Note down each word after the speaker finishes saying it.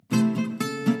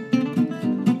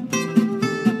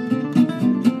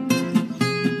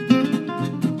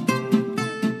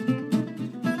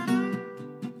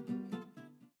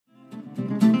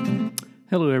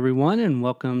Hello, everyone, and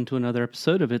welcome to another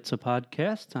episode of It's a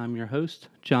Podcast. I'm your host,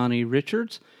 Johnny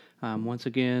Richards. I'm once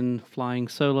again flying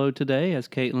solo today as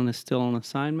Caitlin is still on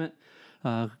assignment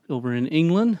over in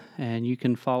England, and you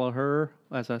can follow her,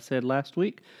 as I said last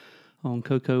week, on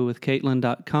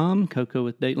cocowithcaitlin.com,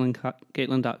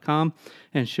 cocowithcaitlin.com,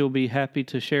 and she'll be happy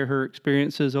to share her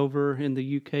experiences over in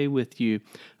the UK with you.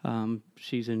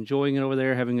 She's enjoying it over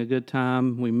there, having a good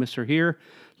time. We miss her here.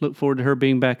 Look forward to her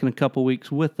being back in a couple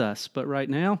weeks with us. But right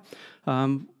now,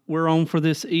 we're on for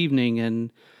this evening, and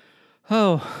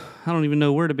I don't even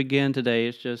know where to begin today.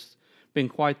 It's just been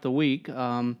quite the week.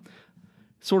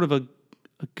 Sort of a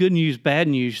good news, bad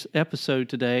news episode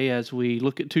today as we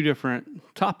look at two different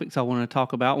topics I want to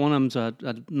talk about. One of them's a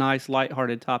nice,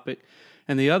 lighthearted topic,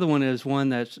 and the other one is one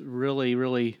that's really,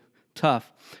 really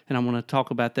tough, and I want to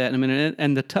talk about that in a minute.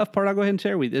 And the tough part I'll go ahead and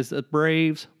share with you is the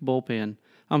Braves bullpen.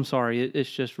 I'm sorry,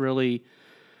 it's just really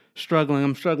struggling.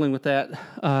 I'm struggling with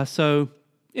that. So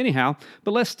anyhow,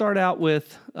 but let's start out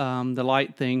with the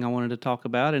light thing I wanted to talk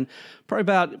about. And probably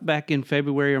about back in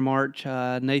February or March,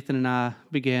 Nathan and I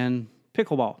began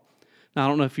pickleball. Now, I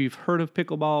don't know if you've heard of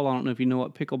pickleball. I don't know if you know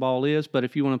what pickleball is, but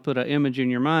if you want to put an image in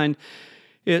your mind,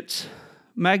 it's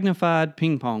magnified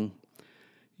ping pong.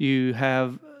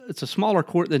 It's a smaller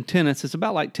court than tennis. It's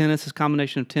about like tennis. It's a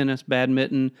combination of tennis,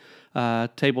 badminton,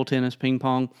 table tennis, ping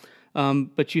pong.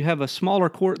 But you have a smaller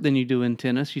court than you do in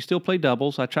tennis. You still play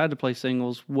doubles. I tried to play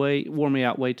singles. Wore me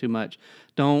out way too much.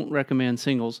 Don't recommend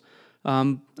singles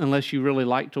unless you really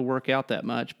like to work out that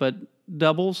much. But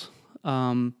doubles,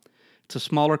 it's a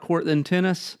smaller court than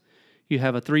tennis. You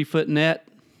have a 3-foot net.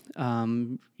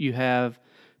 You have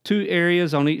two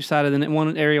areas on each side of the net.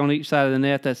 One area on each side of the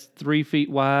net that's 3 feet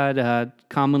wide,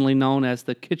 commonly known as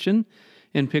the kitchen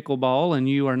in pickleball, and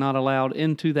you are not allowed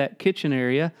into that kitchen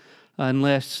area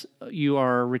unless you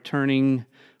are returning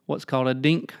what's called a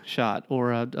dink shot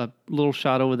or a little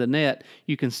shot over the net.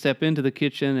 You can step into the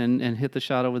kitchen and hit the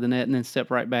shot over the net and then step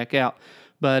right back out.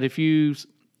 But if you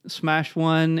smash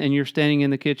one and you're standing in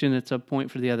the kitchen, it's a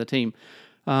point for the other team.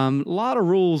 A lot of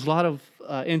rules, a lot of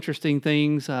interesting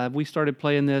things. We started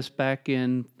playing this back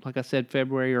in, like I said,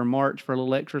 February or March for a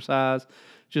little exercise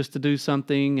just to do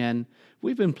something. And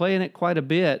we've been playing it quite a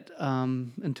bit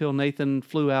until Nathan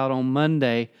flew out on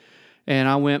Monday. And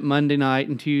I went Monday night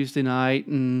and Tuesday night,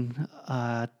 and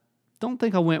don't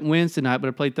think I went Wednesday night, but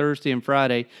I played Thursday and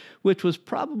Friday, which was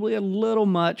probably a little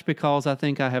much because I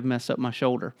think I have messed up my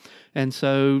shoulder. And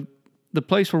so the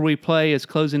place where we play is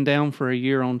closing down for a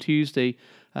year on Tuesday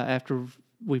after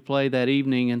we play that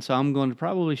evening, and so I'm going to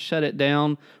probably shut it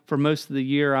down for most of the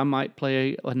year. I might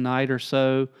play a night or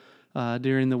so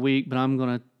during the week, but I'm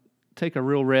going to take a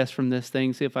real rest from this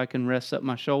thing, see if I can rest up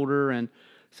my shoulder and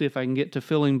see if I can get to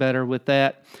feeling better with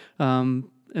that. And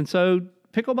so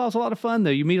pickleball's a lot of fun, though.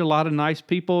 You meet a lot of nice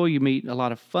people. You meet a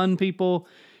lot of fun people.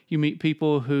 You meet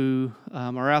people who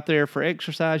are out there for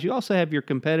exercise. You also have your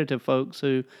competitive folks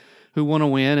who want to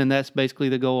win, and that's basically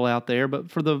the goal out there. But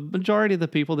for the majority of the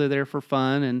people, they're there for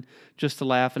fun and just to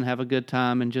laugh and have a good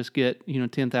time and just get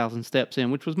 10,000 steps in,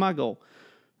 which was my goal.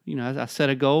 I set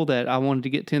a goal that I wanted to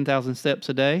get 10,000 steps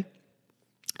a day.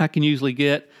 I can usually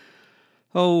get,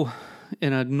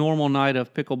 in a normal night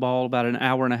of pickleball, about an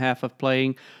hour and a half of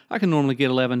playing, I can normally get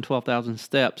 12,000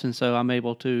 steps, and so I'm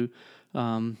able to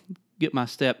get my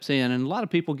steps in. And a lot of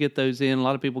people get those in. A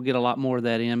lot of people get a lot more of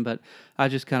that in, but I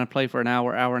just kind of play for an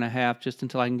hour, hour and a half just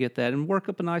until I can get that and work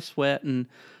up a nice sweat and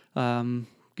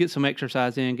get some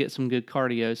exercise in, get some good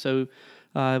cardio. So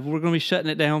we're going to be shutting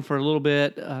it down for a little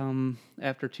bit.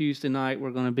 After Tuesday night,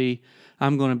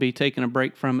 I'm going to be taking a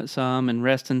break from it some and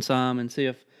resting some and see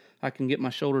if I can get my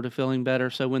shoulder to feeling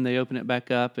better. So when they open it back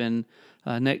up and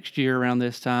next year around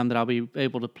this time, that I'll be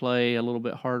able to play a little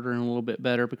bit harder and a little bit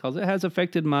better, because it has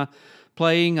affected my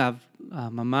playing. My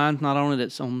mind's not on it.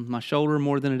 It's on my shoulder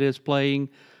more than it is playing,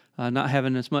 not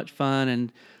having as much fun.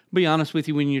 And be honest with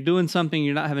you, when you're doing something,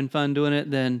 you're not having fun doing it,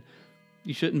 then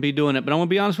you shouldn't be doing it. But I'm going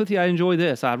to be honest with you, I enjoy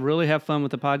this. I really have fun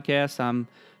with the podcast. I'm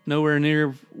nowhere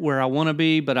near where I want to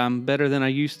be, but I'm better than I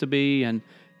used to be. And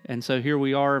so here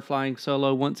we are flying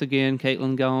solo once again,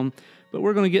 Caitlin gone. But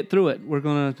we're going to get through it. We're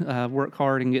going to work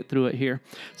hard and get through it here.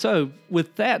 So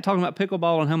with that, talking about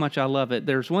pickleball and how much I love it,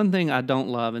 there's one thing I don't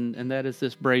love, and that is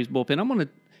this Braves bullpen. I'm going to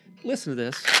listen to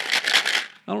this.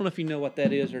 I don't know if you know what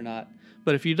that is or not,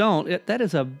 but if you don't, that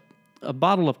is a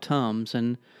bottle of Tums,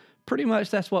 and pretty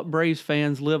much that's what Braves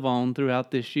fans live on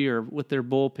throughout this year with their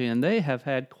bullpen. They have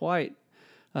had quite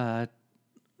an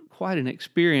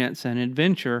experience and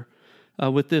adventure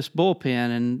with this bullpen.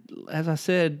 And as I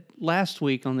said last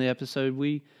week on the episode,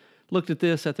 we looked at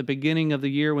this at the beginning of the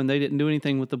year when they didn't do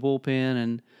anything with the bullpen,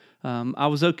 and I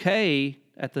was okay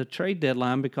at the trade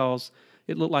deadline because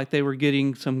it looked like they were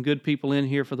getting some good people in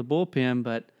here for the bullpen,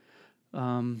 but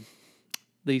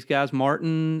these guys,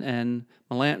 Martin and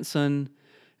Melanson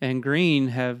and Green,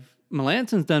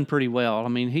 Melanson's done pretty well. I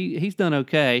mean, he's done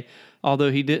okay,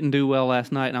 although he didn't do well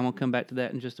last night, and I'm going to come back to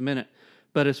that in just a minute.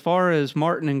 But as far as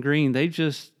Martin and Green,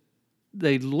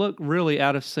 they look really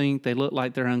out of sync. They look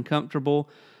like they're uncomfortable.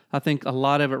 I think a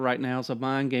lot of it right now is a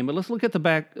mind game. But let's look at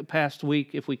the past week,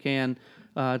 if we can,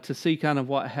 to see kind of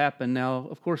what happened. Now,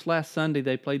 of course, last Sunday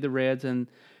they played the Reds, and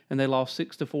they lost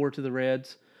 6-4 to the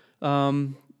Reds.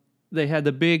 They had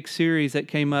the big series that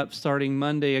came up starting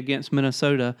Monday against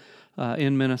Minnesota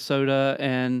in Minnesota,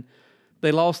 and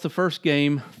they lost the first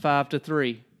game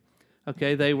 5-3.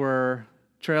 Okay, they were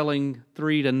trailing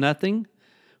 3-0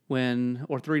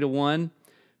 or 3-1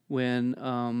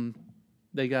 when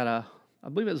they got I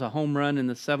believe it was a home run in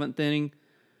the 7th inning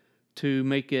to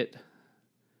make it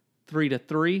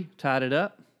 3-3, tied it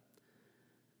up.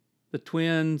 The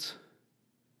Twins,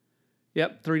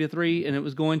 3-3, and it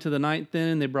was going to the 9th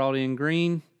inning. They brought in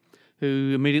Green,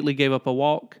 who immediately gave up a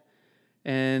walk,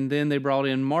 and then they brought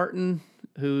in Martin,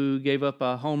 who gave up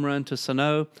a home run to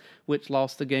Sano, which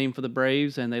lost the game for the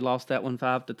Braves, and they lost that one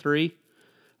 5-3.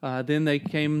 Then they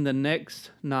came the next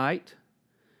night,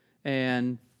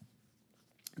 and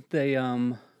they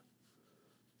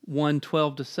won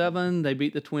 12-7. They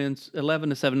beat the Twins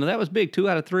 11-7. Now that was big, 2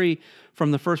 out of 3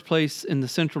 from the first place in the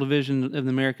Central Division of the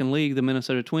American League, the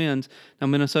Minnesota Twins. Now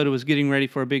Minnesota was getting ready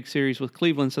for a big series with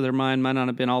Cleveland, so their mind might not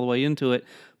have been all the way into it,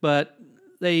 but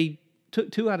they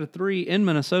took 2 out of 3 in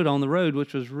Minnesota on the road,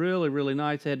 which was really, really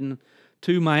nice, heading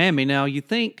to Miami. Now you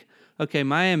think, okay,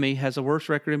 Miami has a worse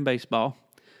record in baseball.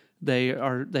 They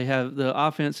have the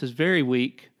offense is very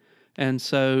weak. And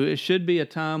so it should be a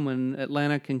time when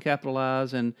Atlanta can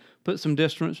capitalize and put some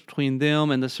distance between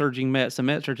them and the surging Mets. The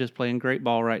Mets are just playing great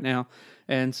ball right now.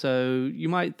 And so you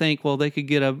might think, well, they could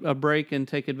get a break and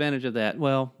take advantage of that.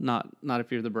 Well, not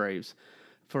if you're the Braves.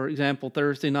 For example,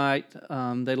 Thursday night,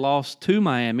 they lost to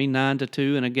Miami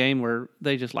 9-2 in a game where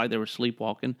they just like they were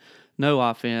sleepwalking. No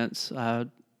offense.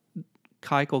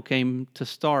 Keuchel came to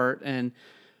start, and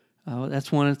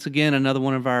it's again another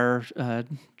one of our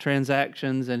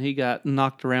transactions, and he got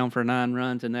knocked around for 9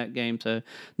 runs in that game, so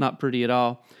not pretty at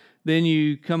all. Then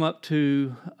you come up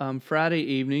to Friday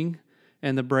evening,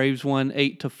 and the Braves won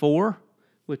 8-4,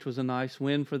 which was a nice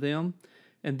win for them.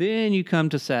 And then you come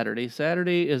to Saturday.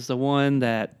 Saturday is the one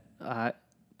that I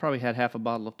probably had half a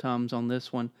bottle of Tums on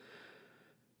this one.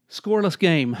 Scoreless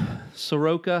game.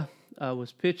 Soroka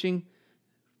was pitched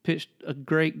a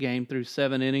great game through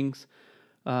 7 innings.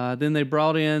 Then they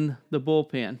brought in the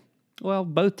bullpen. Well,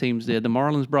 both teams did. The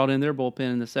Marlins brought in their bullpen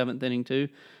in the 7th inning, too.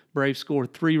 Braves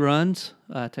scored 3 runs,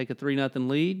 take a 3-0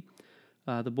 lead.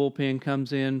 The bullpen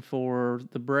comes in for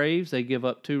the Braves. They give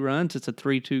up 2 runs. It's a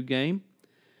 3-2 game.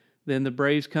 Then the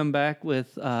Braves come back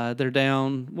with, they're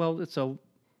down, well, it's a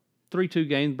 3-2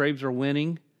 game. Braves are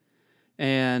winning.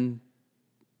 And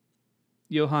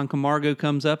Johan Camargo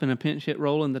comes up in a pinch hit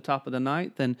roll in the top of the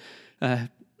 9th and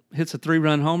hits a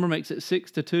 3-run homer, makes it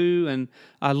 6-2. And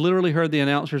I literally heard the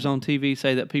announcers on TV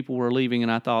say that people were leaving,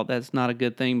 and I thought that's not a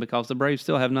good thing because the Braves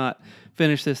still have not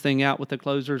finished this thing out with the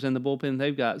closers and the bullpen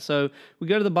they've got. So we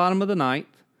go to the bottom of the 9th.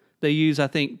 They use, I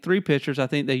think, 3 pitchers. I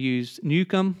think they used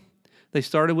Newcomb. They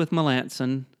started with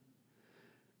Melanson.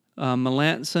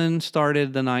 Melanson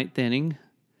started the 9th inning,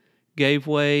 gave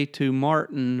way to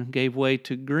Martin, gave way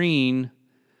to Green,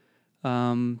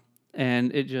 and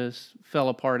it just fell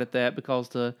apart at that because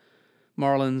the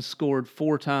Marlins scored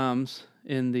 4 times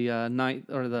in the the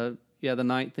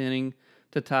 9th inning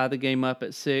to tie the game up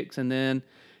at 6, and then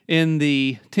in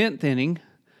the 10th inning,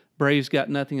 Braves got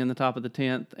nothing in the top of the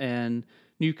 10th, and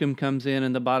Newcomb comes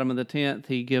in the bottom of the 10th.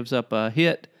 He gives up a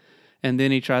hit, and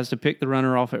then he tries to pick the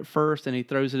runner off at first, and he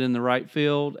throws it in the right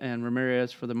field, and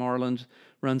Ramirez for the Marlins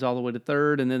runs all the way to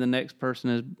third, and then the next person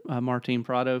is Martin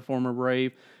Prado, former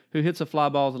Brave, who hits a fly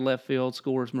ball to left field,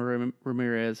 scores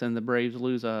Ramirez, and the Braves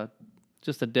lose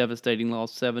just a devastating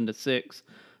loss, 7-6,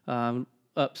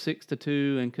 up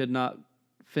 6-2, and could not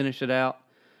finish it out.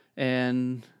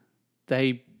 And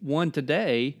they won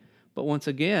today, but once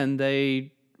again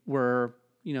they were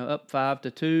up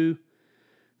 5-2.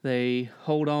 They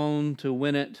hold on to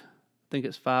win it. I think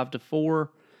it's 5-4.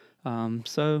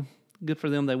 So good for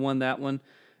them. They won that one.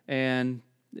 And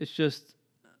it's just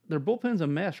their bullpen's a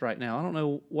mess right now. I don't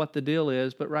know what the deal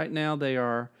is, but right now they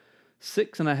are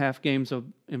 6.5 games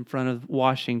in front of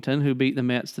Washington, who beat the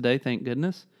Mets today, thank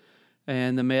goodness.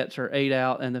 And the Mets are 8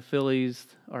 out, and the Phillies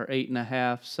are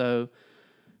 8.5. So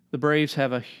the Braves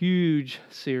have a huge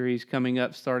series coming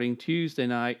up starting Tuesday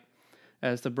night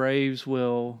as the Braves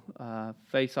will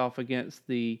face off against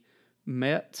the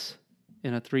Mets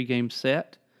in a 3-game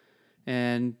set.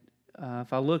 And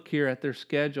if I look here at their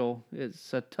schedule,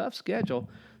 it's a tough schedule.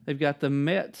 They've got the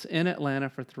Mets in Atlanta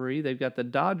for 3. They've got the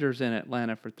Dodgers in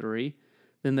Atlanta for 3.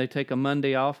 Then they take a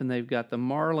Monday off, and they've got the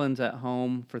Marlins at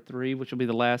home for 3, which will be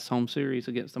the last home series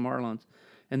against the Marlins.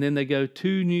 And then they go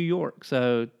to New York.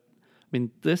 So, I mean,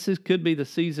 could be the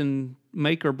season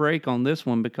make or break on this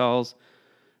one, because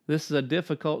this is a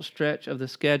difficult stretch of the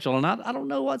schedule. And I don't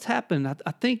know what's happened.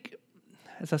 I think,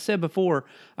 as I said before,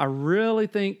 I really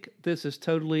think this is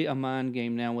totally a mind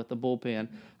game now with the bullpen.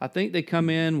 I think they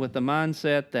come in with the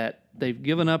mindset that they've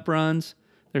given up runs.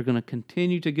 They're going to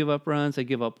continue to give up runs. They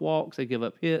give up walks. They give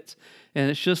up hits. And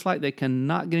it's just like they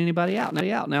cannot get anybody out.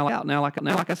 Now, like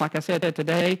I said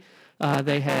today,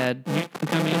 they had Newton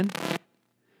come in.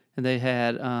 And they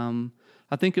had,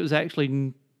 I think it was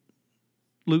actually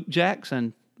Luke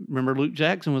Jackson. Remember, Luke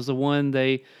Jackson was the one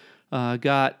they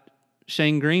got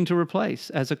Shane Green to replace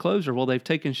as a closer. Well, they've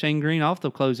taken Shane Green off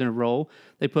the closing role.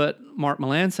 They put Mark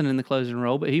Melancon in the closing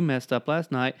role, but he messed up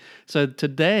last night. So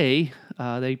today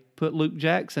they put Luke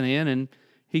Jackson in, and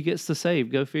he gets the save.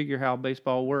 Go figure how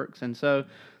baseball works. And so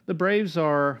the Braves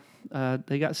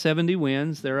they got 70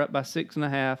 wins. They're up by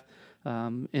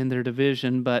 6.5 in their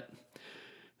division, but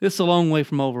this is a long way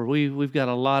from over. We've got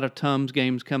a lot of Tums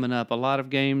games coming up, a lot of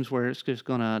games where it's just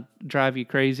going to drive you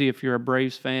crazy if you're a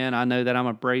Braves fan. I know that I'm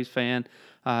a Braves fan.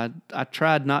 I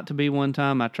tried not to be one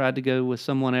time. I tried to go with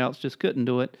someone else, just couldn't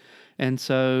do it. And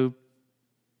so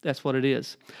that's what it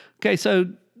is. Okay, so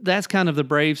that's kind of the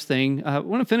Braves thing. I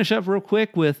want to finish up real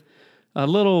quick with a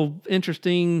little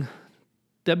interesting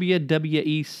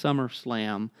WWE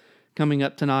SummerSlam coming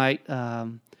up tonight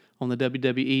on the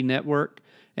WWE Network.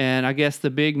 And I guess the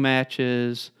big match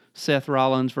is Seth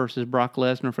Rollins versus Brock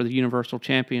Lesnar for the Universal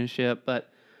Championship. But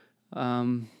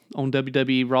on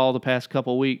WWE Raw the past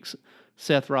couple weeks,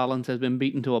 Seth Rollins has been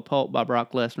beaten to a pulp by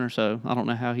Brock Lesnar, so I don't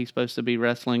know how he's supposed to be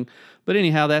wrestling. But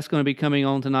anyhow, that's going to be coming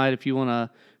on tonight. If you want to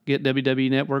get WWE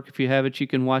Network, if you have it, you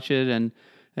can watch it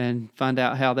and find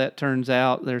out how that turns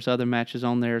out. There's other matches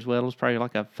on there as well. It's probably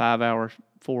like a 4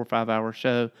 or 5 hour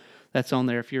show that's on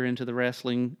there if you're into the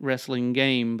wrestling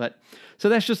game. But so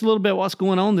that's just a little bit what's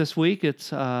going on this week.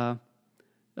 It's a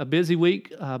busy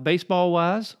week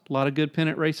baseball-wise. A lot of good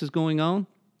pennant races going on.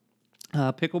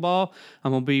 Pickleball,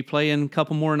 I'm going to be playing a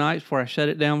couple more nights before I shut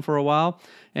it down for a while.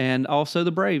 And also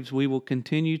the Braves. We will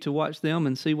continue to watch them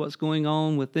and see what's going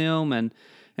on with them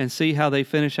and see how they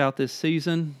finish out this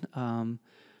season.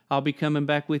 I'll be coming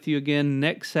back with you again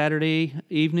next Saturday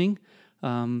evening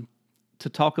to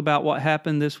talk about what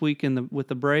happened this week with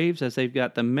the Braves, as they've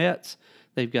got the Mets,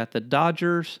 they've got the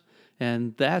Dodgers,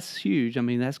 and that's huge. I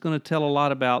mean, that's going to tell a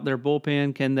lot about their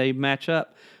bullpen. Can they match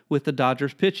up with the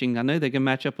Dodgers pitching? I know they can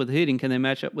match up with the hitting. Can they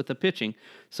match up with the pitching?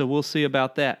 So we'll see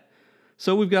about that.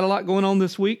 So we've got a lot going on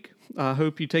this week. I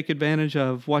hope you take advantage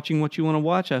of watching what you want to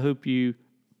watch. I hope you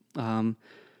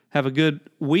have a good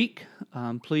week.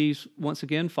 Please, once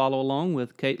again, follow along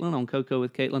with Caitlin on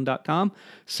cocowithcaitlin.com.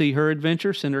 See her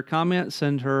adventure, send her comments,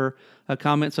 send her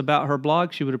comments about her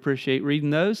blog. She would appreciate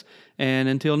reading those. And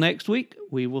until next week,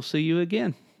 we will see you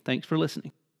again. Thanks for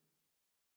listening.